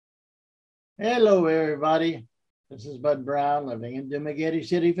Hello, everybody. This is Bud Brown, living in Dumaguete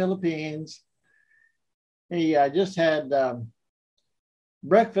City, Philippines. Hey, I just had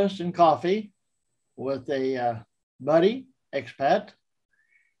breakfast and coffee with a buddy, expat,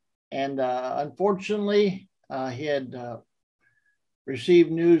 and unfortunately, he had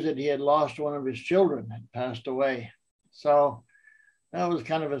received news that he had lost one of his children, had passed away. So that was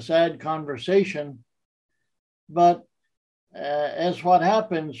kind of a sad conversation, but as what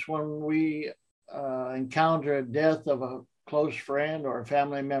happens when we encounter a death of a close friend or a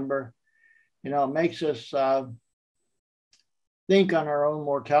family member, it makes us think on our own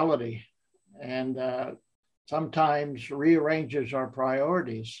mortality and sometimes rearranges our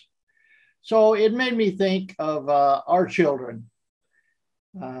priorities. So it made me think of our children.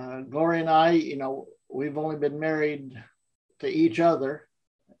 Gloria and I, we've only been married to each other.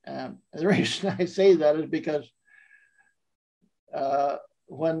 The reason I say that is because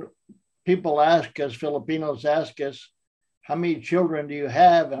when people ask us, Filipinos ask us, how many children do you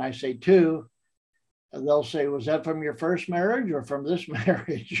have? And I say 2. And they'll say, was that from your first marriage or from this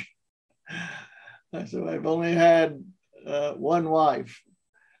marriage? I said, I've only had one wife.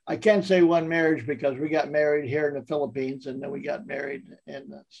 I can't say one marriage because we got married here in the Philippines and then we got married in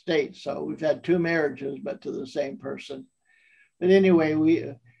the States. So we've had 2 marriages, but to the same person. But anyway,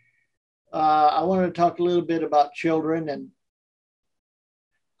 I want to talk a little bit about children. And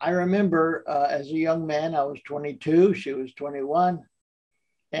I remember as a young man, I was 22, she was 21.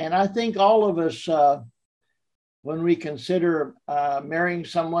 And I think all of us, when we consider marrying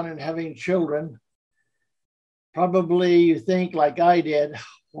someone and having children, probably you think like I did,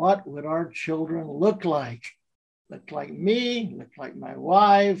 what would our children look like? Look like me, look like my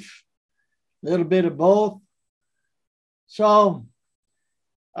wife, a little bit of both. So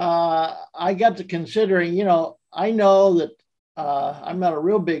I got to considering, I know that I'm not a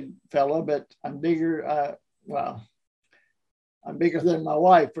real big fella, but I'm bigger. I'm bigger than my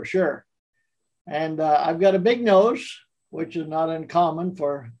wife for sure. And I've got a big nose, which is not uncommon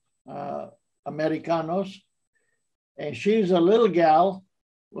for Americanos. And she's a little gal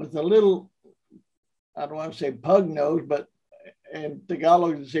with a little, I don't want to say pug nose, but in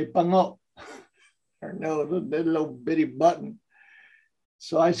Tagalog, you say pango. Her nose, a little bitty button.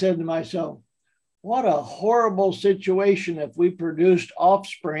 So I said to myself, what a horrible situation if we produced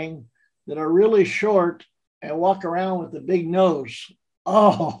offspring that are really short and walk around with a big nose.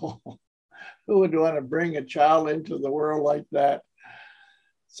 Oh, who would want to bring a child into the world like that?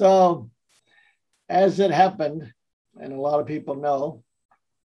 So as it happened, and a lot of people know,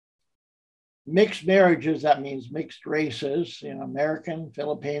 mixed marriages, that means mixed races, American,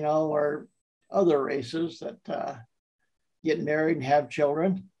 Filipino, or other races that get married and have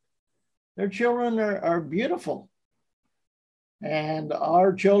children. Their children are beautiful. And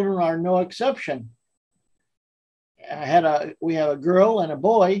our children are no exception. We have a girl and a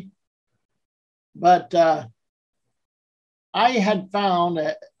boy, but I had found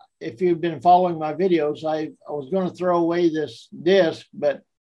that if you've been following my videos, I was going to throw away this disc, but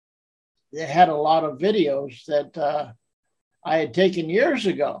it had a lot of videos that I had taken years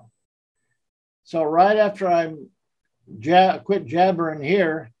ago. So right after I quit jabbering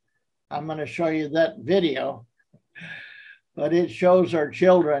here, I'm going to show you that video, but it shows our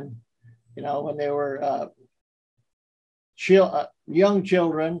children, when they were young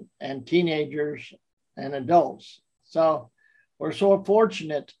children and teenagers and adults. So we're so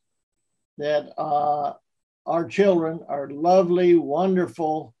fortunate that our children are lovely,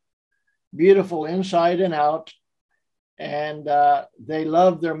 wonderful, beautiful inside and out. And they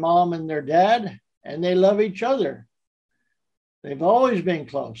love their mom and their dad, and they love each other. They've always been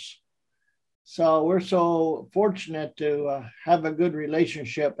close. So we're so fortunate to have a good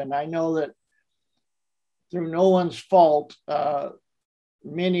relationship. And I know that through no one's fault,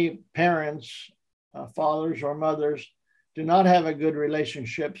 many parents, fathers or mothers, do not have a good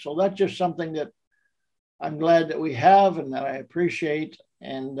relationship. So that's just something that I'm glad that we have and that I appreciate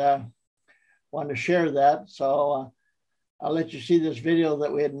and want to share that. So I'll let you see this video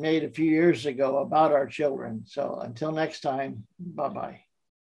that we had made a few years ago about our children. So until next time, bye-bye.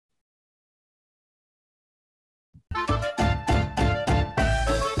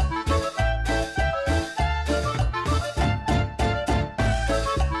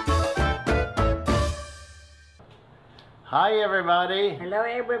 Hi, everybody. Hello,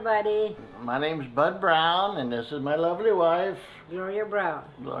 everybody. My name's Bud Brown, and this is my lovely wife, Gloria Brown.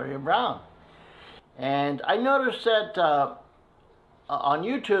 Gloria Brown. And I noticed that on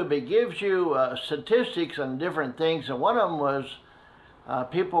YouTube, it gives you statistics on different things, and one of them was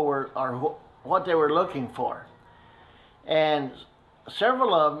people what they were looking for. And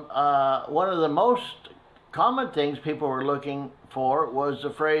several of them, one of the most common things people were looking for was the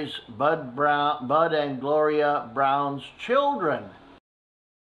phrase Bud and Gloria Brown's children.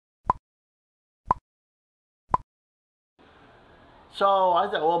 So I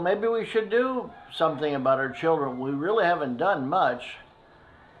thought, well, maybe we should do something about our children. We really haven't done much.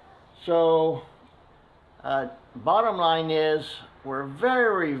 So bottom line is, we're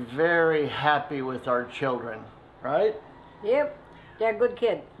very, very happy with our children, right? Yep, they're good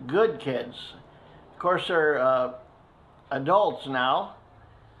kids. Good kids. Of course, they're adults now.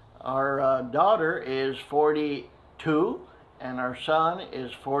 Our daughter is 42 and our son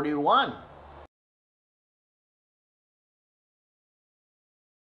is 41.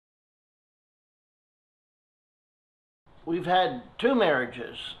 We've had 2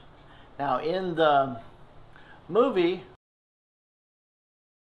 marriages. Now in the movie,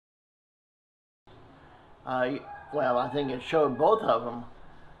 well, I think it showed both of them.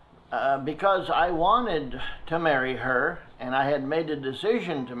 Because I wanted to marry her, and I had made a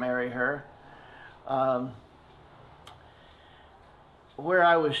decision to marry her, where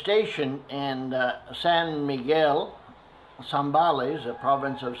I was stationed in San Miguel, Zambales, the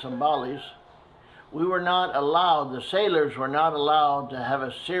province of Zambales, we were not allowed, the sailors were not allowed to have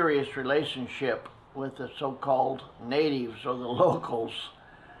a serious relationship with the so-called natives or the locals.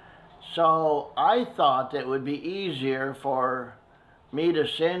 So I thought it would be easier for me to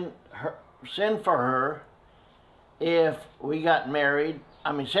send for her if we got married.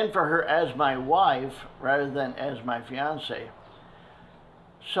 I mean, send for her as my wife rather than as my fiance.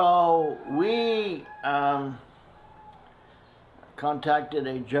 So we contacted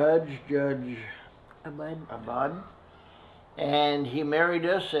a Judge Abad, and he married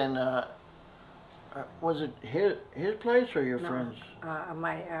us in, was it his place or your friend's?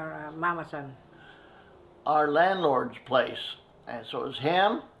 My mama's son. Our landlord's place. And so it was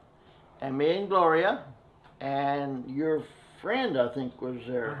him and me and Gloria, and your friend, I think, was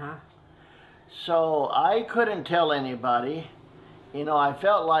there. So I couldn't tell anybody. You know, I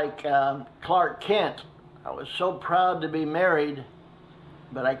felt like Clark Kent. I was so proud to be married,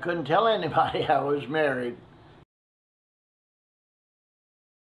 but I couldn't tell anybody I was married.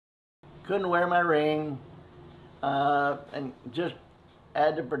 Couldn't wear my ring, and just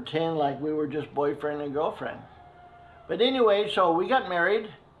had to pretend like we were just boyfriend and girlfriend. But anyway, so we got married,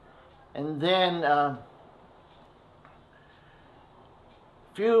 and then a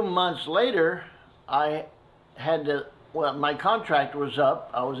few months later, I had to, well, my contract was up.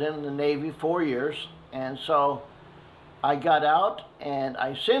 I was in the Navy 4 years, and so I got out and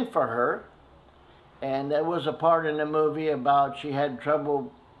I sent for her, and there was a part in the movie about she had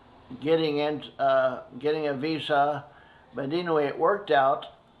trouble getting a visa, but anyway, it worked out.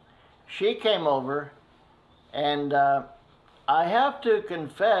 She came over, and I have to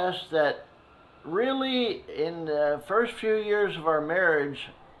confess that really in the first few years of our marriage,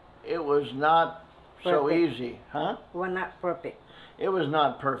 it was not so easy, huh? Well, not perfect. It was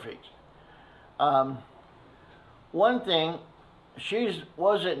not perfect. One thing, she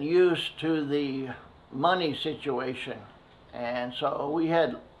wasn't used to the money situation, and so we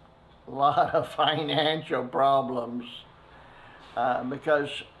had a lot of financial problems because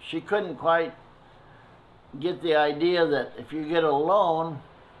she couldn't quite get the idea that if you get a loan,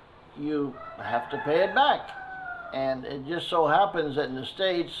 you have to pay it back. And it just so happens that in the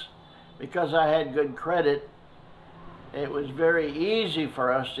States, because I had good credit, it was very easy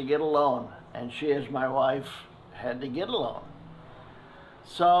for us to get a loan, and she, as my wife, had to get a loan.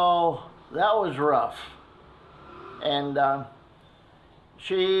 So that was rough. And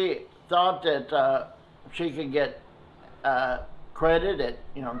she thought that she could get credit at,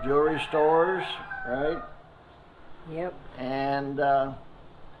 you know, jewelry stores, right? Yep. And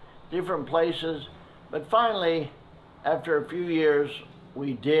different places. But finally, after a few years,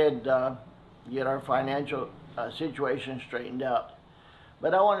 we did get our financial situation straightened out.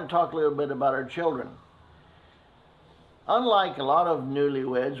 But I want to talk a little bit about our children. Unlike a lot of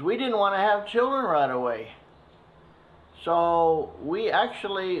newlyweds, we didn't want to have children right away. So we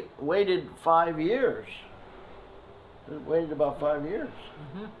actually waited 5 years. We waited about 5 years.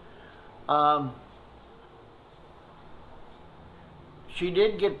 She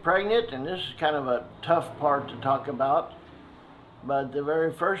did get pregnant, and this is kind of a tough part to talk about, but the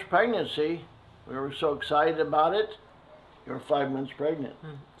very first pregnancy, we were so excited about it. You were 5 months pregnant.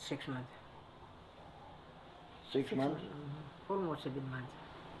 6 months. 6 months? Almost 7 months.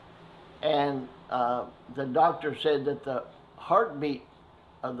 And the doctor said that the heartbeat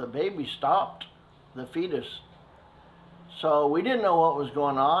of the baby stopped, the fetus. So we didn't know what was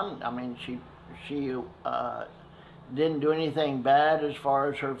going on. I mean, she didn't do anything bad as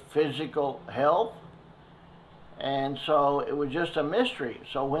far as her physical health. And so it was just a mystery.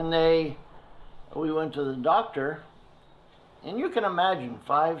 So when we went to the doctor, and you can imagine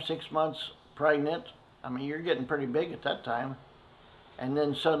 5, 6 months pregnant, I mean, you're getting pretty big at that time, and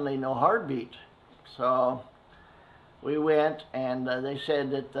then suddenly no heartbeat. So we went, and they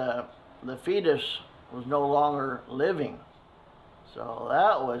said that the fetus was no longer living. So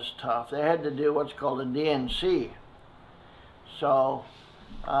that was tough. They had to do what's called a DNC. So,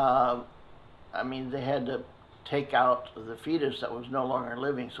 I mean, they had to take out the fetus that was no longer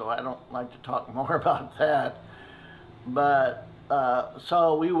living, so I don't like to talk more about that. But,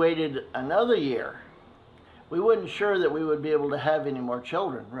 so we waited another year. We weren't sure that we would be able to have any more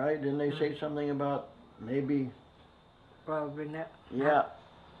children, right? Didn't they say something about maybe? Probably not. Yeah.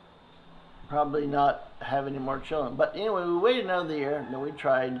 Probably not have any more children. But anyway, we waited another year, and then we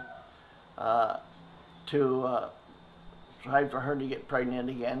tried for her to get pregnant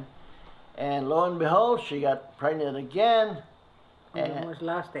again. And lo and behold, she got pregnant again. And almost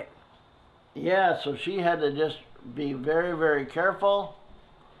lost it. Yeah, so she had to just be very, very careful.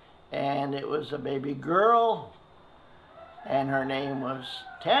 And it was a baby girl, and her name was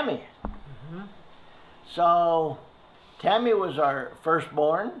Tammy. Mm-hmm. So Tammy was our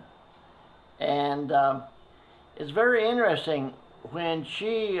firstborn, and it's very interesting when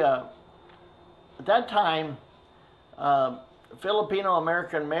she, at that time,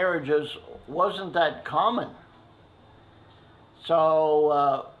 Filipino-American marriages wasn't that common.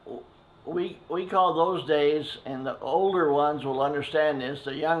 So we call those days, and the older ones will understand this,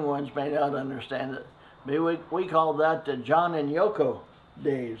 the young ones may not understand it, but we call that the John and Yoko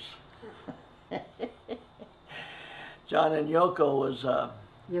days. John and Yoko was...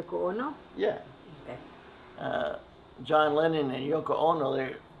 Yoko Ono? Yeah. Okay. John Lennon and Yoko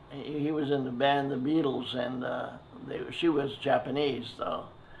Ono, he was in the band The Beatles, and she was Japanese, though,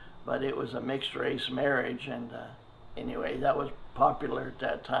 but it was a mixed race marriage, and anyway, that was popular at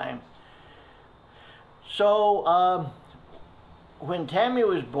that time. So when Tammy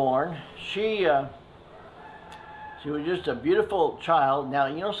was born, she was just a beautiful child. Now,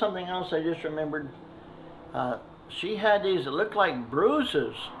 you know something else I just remembered? She had these that looked like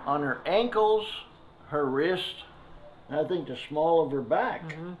bruises on her ankles, her wrist, and I think the small of her back.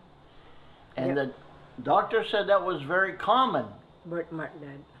 Mm-hmm. And the doctor said that was very common. Birthmark,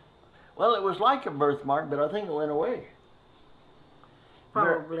 Dad. Well, it was like a birthmark, but I think it went away.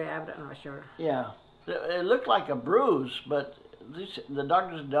 Probably, I'm not sure. Yeah. It looked like a bruise, but the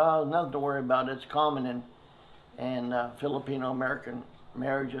doctor said, no, nothing to worry about. It's common in Filipino-American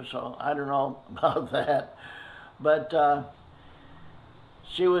marriages, so I don't know about that. But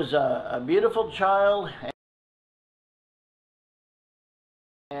she was a beautiful child,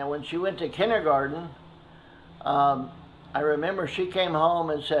 and when she went to kindergarten, I remember she came home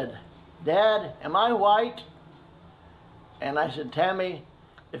and said, "Dad, am I white?" And I said, "Tammy,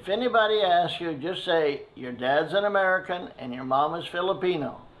 if anybody asks you, just say your dad's an American and your mom is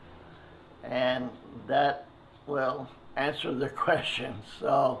Filipino, and that will answer the question."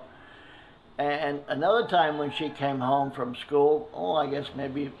 So, and another time when she came home from school, I guess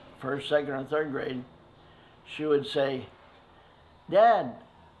maybe first, second, or third grade, she would say, "Dad,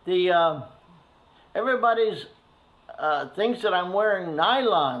 everybody's thinks that I'm wearing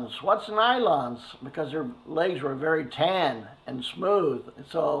nylons. What's nylons?" Because her legs were very tan and smooth,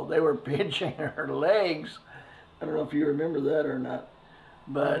 so they were pinching her legs. I don't know if you remember that or not,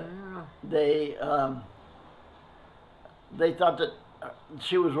 but they thought that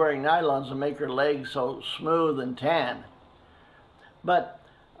she was wearing nylons to make her legs so smooth and tan. But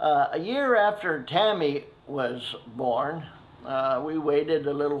a year after Tammy was born, we waited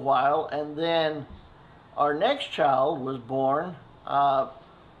a little while, and then our next child was born, I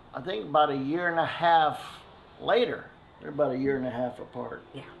think about a year and a half later. They're about a year and a half apart.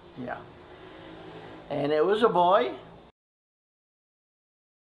 Yeah. Yeah. And it was a boy.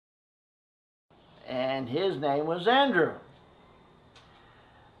 And his name was Andrew.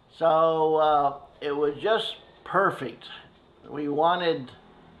 So it was just perfect. We wanted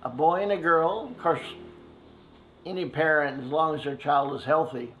a boy and a girl. Of course, any parent, as long as their child is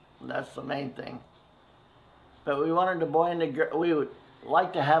healthy, that's the main thing. But we wanted a boy and a girl. We would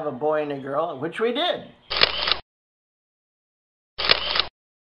like to have a boy and a girl, which we did.